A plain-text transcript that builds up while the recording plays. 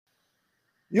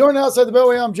You're now outside the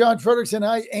Beltway. I'm John Frederickson.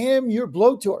 I am your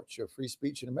blowtorch of free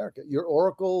speech in America, your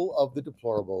oracle of the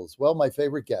deplorables. Well, my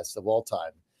favorite guest of all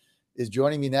time is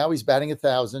joining me now. He's batting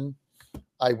 1,000.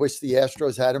 I wish the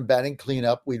Astros had him batting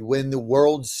cleanup. We'd win the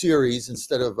World Series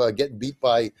instead of getting beat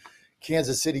by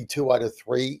Kansas City 2 out of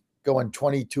 3, going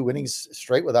 22 innings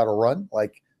straight without a run.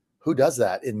 Like, who does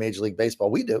that in Major League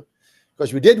Baseball? We do.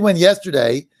 Because we did win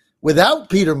yesterday without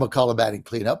Peter McCullough batting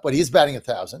cleanup, but he's batting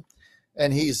 1,000.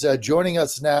 And he's joining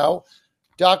us now,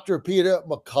 Dr. Peter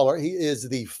McCullough. He is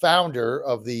the founder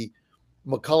of the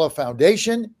McCullough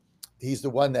Foundation. He's the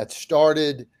one that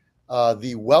started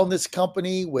the wellness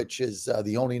company, which is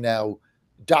the only now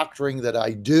doctoring that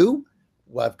I do.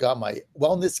 Well, I've got my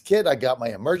wellness kit. I got my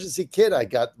emergency kit. I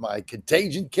got my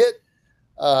contagion kit.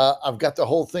 I've got the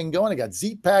whole thing going. I got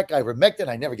Z-Pack, Ivermectin.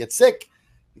 I never get sick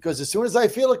because as soon as I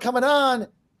feel it coming on,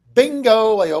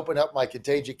 bingo, I open up my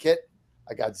contagion kit.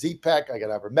 I got Z-Pack, I got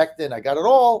Ivermectin, I got it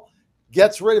all.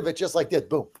 Gets rid of it just like this.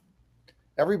 Boom.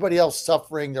 Everybody else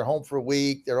suffering. They're home for a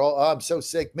week. They're all, oh, I'm so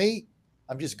sick. Me,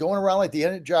 I'm just going around like the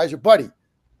Energizer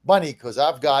Bunny, because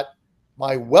I've got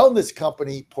my wellness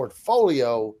company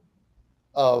portfolio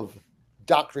of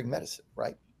doctoring medicine,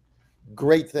 right?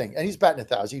 Great thing. And he's batting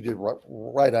 1,000. You did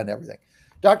right on everything.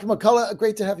 Dr. McCullough,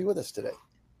 great to have you with us today.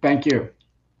 Thank you.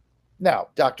 Now,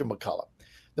 Dr. McCullough,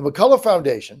 the McCullough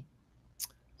Foundation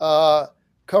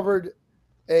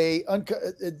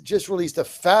just released a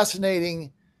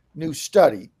fascinating new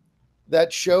study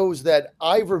that shows that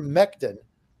ivermectin,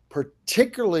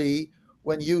 particularly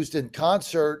when used in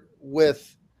concert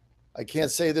with, I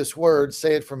can't say this word,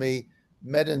 say it for me,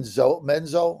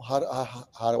 Mebendazole. How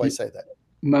do I say that?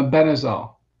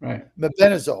 Mebendazole, right.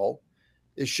 Mebendazole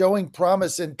is showing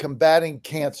promise in combating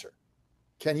cancer.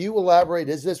 Can you elaborate?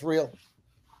 Is this real?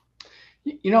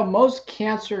 You know, most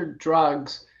cancer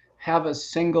drugs have a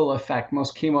single effect.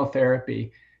 Most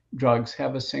chemotherapy drugs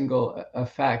have a single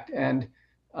effect. And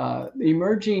the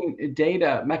emerging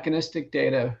data, mechanistic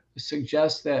data,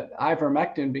 suggests that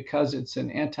ivermectin, because it's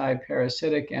an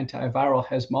antiparasitic, antiviral,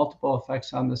 has multiple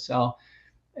effects on the cell.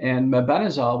 And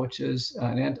mebendazole, which is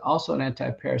also an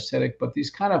antiparasitic, but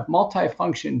these kind of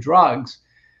multifunction drugs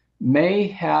may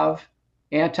have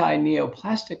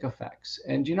antineoplastic effects.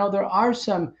 And, you know, there are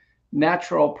some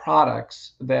natural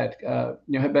products that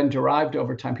have been derived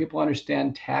over time. People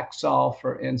understand Taxol,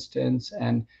 for instance,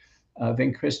 and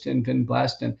vincristine,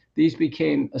 vinblastine. These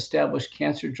became established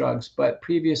cancer drugs, but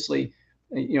previously,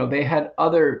 they had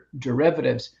other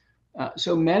derivatives.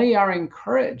 So many are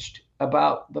encouraged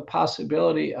about the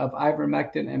possibility of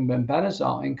ivermectin and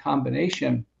mebendazole in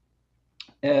combination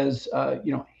as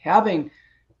having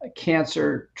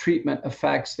cancer treatment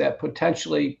effects that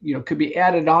potentially, could be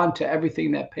added on to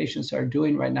everything that patients are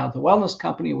doing right now. The wellness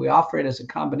company, we offer it as a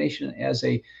combination, as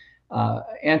a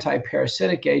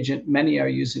anti-parasitic agent. Many are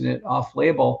using it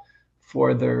off-label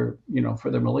for their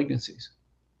malignancies.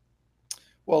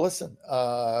 Well, listen,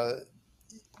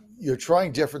 you're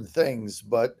trying different things,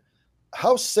 but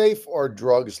how safe are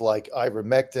drugs like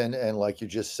ivermectin and, like you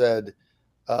just said,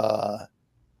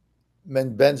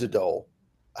 mebendazole?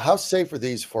 How safe are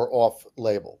these for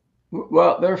off-label?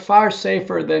 Well, they're far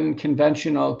safer than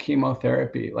conventional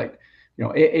chemotherapy, like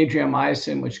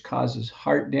adriamycin, which causes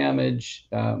heart damage,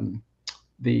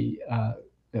 the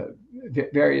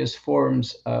various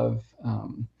forms of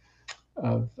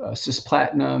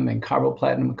cisplatinum and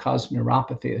carboplatin cause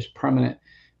neuropathy is permanent.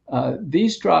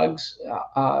 These drugs,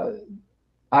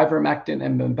 ivermectin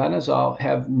and mebendazole,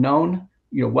 have known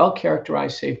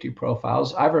well-characterized safety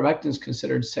profiles. Ivermectin is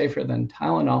considered safer than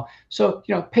Tylenol. So,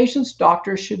 patients,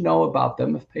 doctors should know about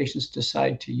them if patients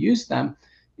decide to use them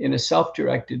in a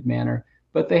self-directed manner.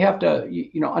 But they have to,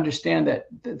 understand that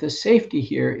the safety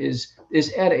here is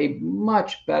at a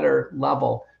much better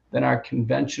level than our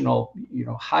conventional,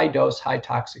 high-dose,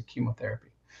 high-toxic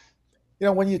chemotherapy.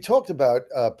 When you talked about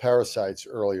parasites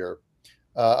earlier,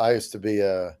 I used to be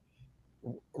a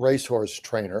racehorse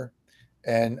trainer.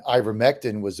 And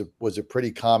ivermectin was a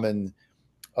pretty common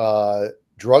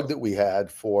drug that we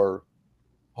had for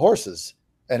horses,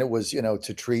 and it was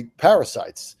to treat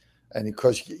parasites. And of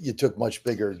course, you took much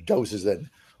bigger doses than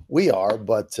we are,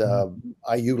 but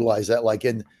I utilized that. Like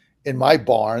in my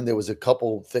barn, there was a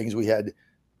couple things we had.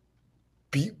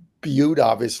 Bute,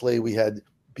 obviously, we had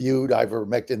bute,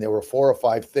 ivermectin. There were 4 or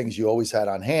 5 things you always had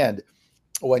on hand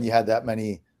when you had that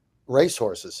many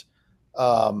racehorses.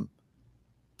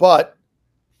 But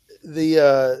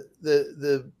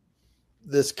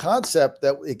this concept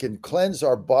that it can cleanse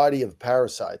our body of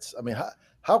parasites. I mean,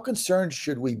 how concerned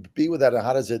should we be with that, and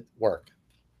how does it work?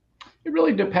 It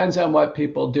really depends on what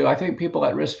people do. I think people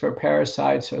at risk for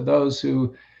parasites are those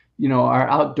who, our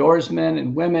outdoorsmen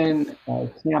and women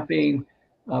camping,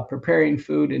 preparing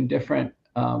food in different,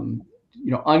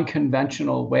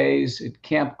 unconventional ways at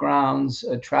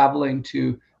campgrounds, traveling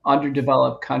to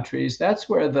underdeveloped countries. That's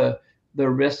where the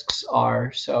risks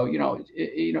are. So,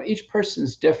 each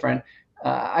person's different.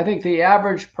 I think the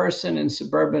average person in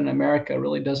suburban America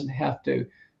really doesn't have to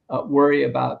worry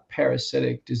about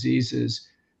parasitic diseases.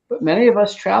 But many of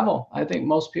us travel. I think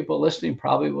most people listening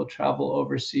probably will travel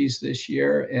overseas this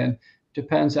year, and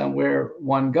depends on where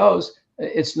one goes.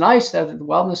 It's nice that at the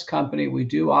wellness company we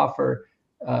do offer,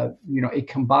 a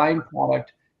combined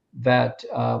product that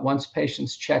once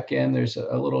patients check in, there's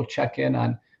a little check-in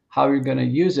on how you're going to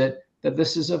use it. That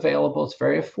this is available. It's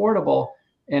very affordable,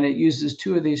 and it uses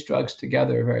two of these drugs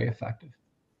together. Very effective.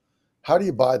 How do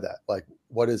you buy that? Like,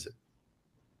 what is it?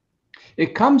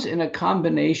 It comes in a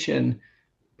combination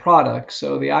product.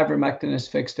 So the ivermectin is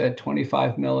fixed at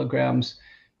 25 milligrams,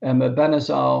 and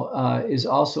mebendazole is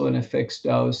also in a fixed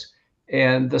dose.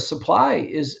 And the supply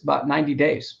is about 90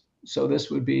 days. So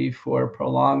this would be for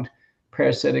prolonged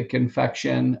parasitic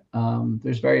infection.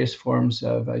 There's various forms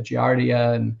of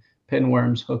giardia and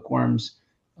pinworms, hookworms,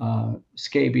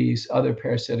 scabies, other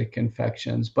parasitic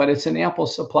infections. But it's an ample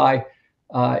supply.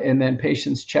 And then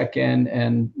patients check in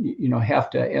and have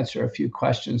to answer a few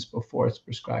questions before it's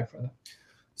prescribed for them.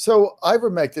 So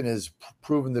ivermectin is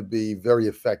proven to be very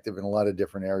effective in a lot of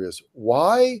different areas.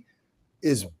 Why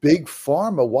is Big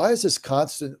Pharma, why is this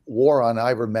constant war on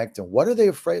ivermectin? What are they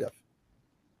afraid of?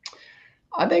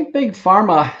 I think Big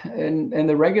Pharma and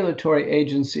the regulatory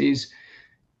agencies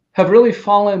have really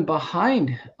fallen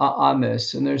behind on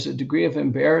this. And there's a degree of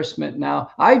embarrassment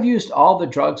now. I've used all the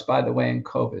drugs, by the way, in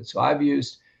COVID. So I've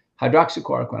used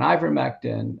hydroxychloroquine,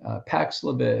 ivermectin,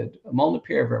 Paxlovid,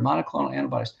 molnupiravir, monoclonal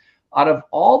antibodies. Out of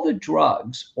all the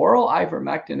drugs, oral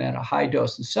ivermectin at a high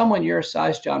dose, and someone your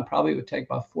size, John, probably would take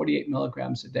about 48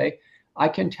 milligrams a day. I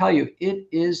can tell you it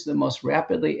is the most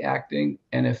rapidly acting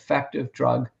and effective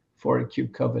drug for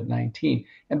acute COVID-19.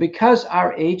 And because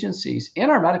our agencies and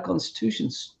our medical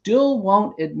institutions still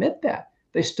won't admit that,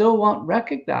 they still won't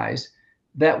recognize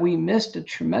that we missed a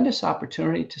tremendous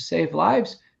opportunity to save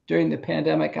lives during the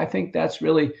pandemic, I think that's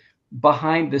really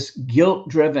behind this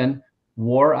guilt-driven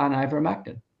war on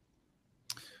ivermectin.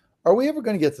 Are we ever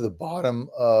going to get to the bottom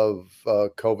of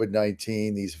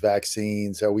COVID-19, these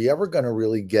vaccines? Are we ever going to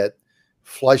really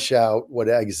flush out what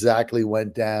exactly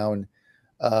went down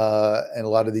and a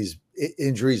lot of these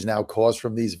injuries now caused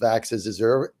from these vaccines? Is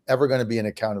there ever going to be an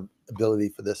accountability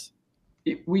for this?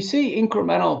 We see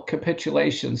incremental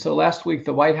capitulation. So last week,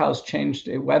 the White House changed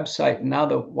a website, and now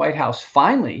the White House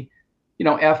finally,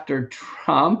 after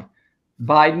Trump,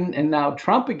 Biden, and now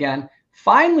Trump again,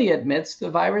 finally admits the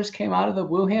virus came out of the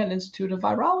Wuhan Institute of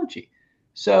Virology.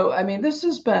 So, I mean, this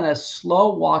has been a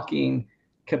slow walking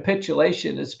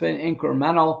capitulation. It's been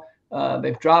incremental.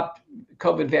 They've dropped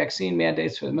COVID vaccine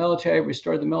mandates for the military,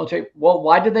 restored the military. Well,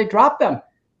 why did they drop them?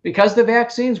 Because the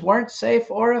vaccines weren't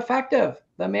safe or effective.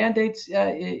 The mandates,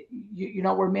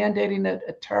 we're mandating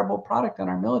a terrible product on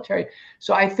our military.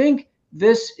 So I think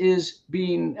this is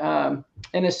being,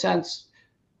 in a sense,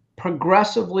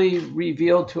 progressively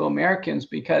revealed to Americans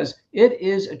because it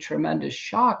is a tremendous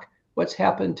shock what's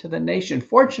happened to the nation.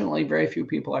 Fortunately, very few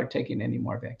people are taking any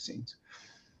more vaccines.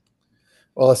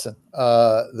 Well, listen,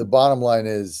 the bottom line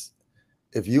is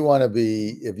if you want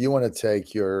to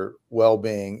take your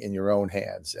well-being in your own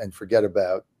hands and forget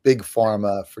about big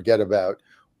pharma, forget about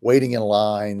waiting in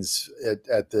lines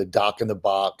at the doc in the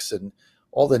box and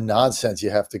all the nonsense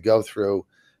you have to go through,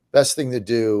 best thing to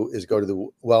do is go to the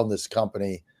wellness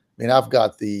company. I mean, I've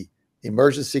got the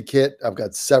emergency kit. I've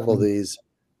got several of these.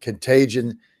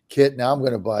 Contagion kit. Now I'm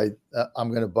going to buy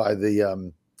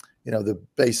the the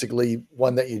basically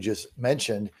one that you just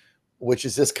mentioned, which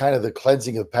is just kind of the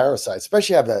cleansing of parasites.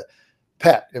 Especially if you have a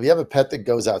pet. If you have a pet that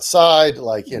goes outside,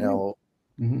 like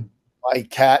my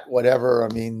cat, whatever. I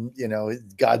mean,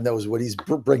 God knows what he's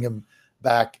bringing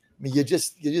back. I mean, you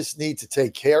just need to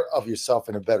take care of yourself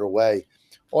in a better way.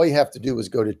 All you have to do is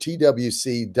go to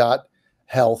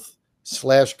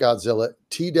twc.health/Godzilla,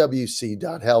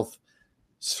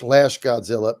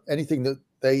 twc.health/Godzilla. Anything that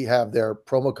they have there,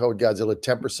 promo code Godzilla,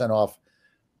 10% off.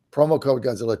 Promo code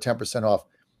Godzilla, 10% off.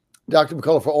 Dr.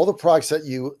 McCullough, for all the products that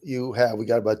you have, we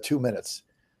got about 2 minutes.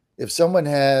 If someone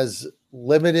has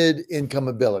limited income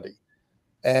ability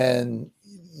and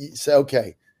you say,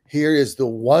 okay, here is the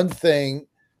one thing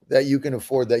that you can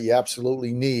afford that you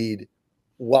absolutely need,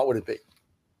 what would it be?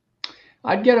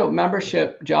 I'd get a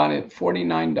membership, John, at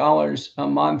 $49 a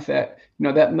month. That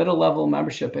middle level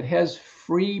membership. It has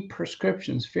free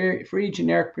prescriptions, free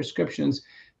generic prescriptions.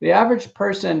 The average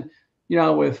person,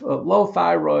 with low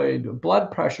thyroid, blood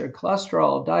pressure,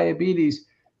 cholesterol, diabetes,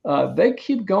 they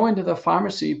keep going to the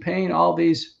pharmacy, paying all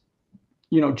these,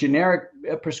 generic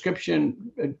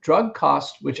prescription drug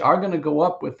costs, which are going to go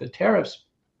up with the tariffs.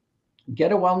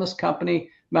 Get a wellness company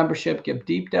membership, get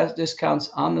deep discounts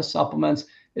on the supplements.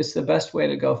 It's the best way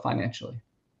to go financially.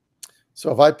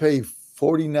 So if I pay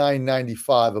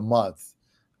 $49.95 a month,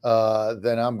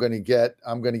 then I'm going to get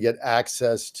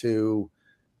access to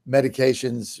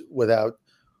medications without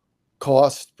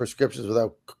cost, prescriptions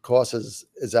without cost. Is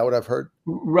that what I've heard?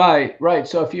 Right.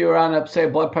 So if you're on, say,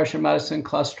 blood pressure medicine,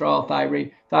 cholesterol,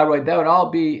 thyroid, that would all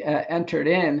be entered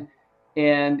in,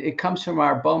 and it comes from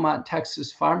our Beaumont,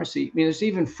 Texas pharmacy. I mean, there's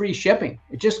even free shipping.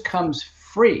 It just comes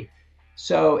free.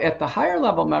 So at the higher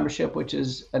level membership, which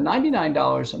is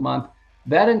 $99 a month,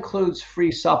 that includes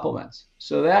free supplements.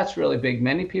 So that's really big.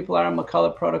 Many people are on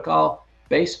McCullough protocol,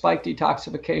 base spike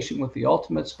detoxification with the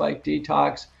ultimate spike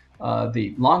detox,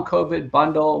 the long COVID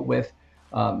bundle with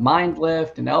mind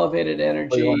lift and elevated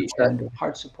energy and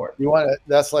heart support.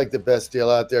 That's like the best deal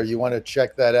out there. You want to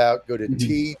check that out. Go to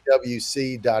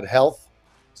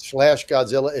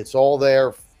twc.health/Godzilla. It's all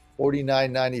there.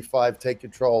 $49.95. Take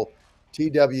control.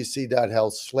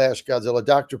 twc.health/Godzilla.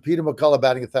 Dr. Peter McCullough,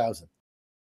 batting 1,000.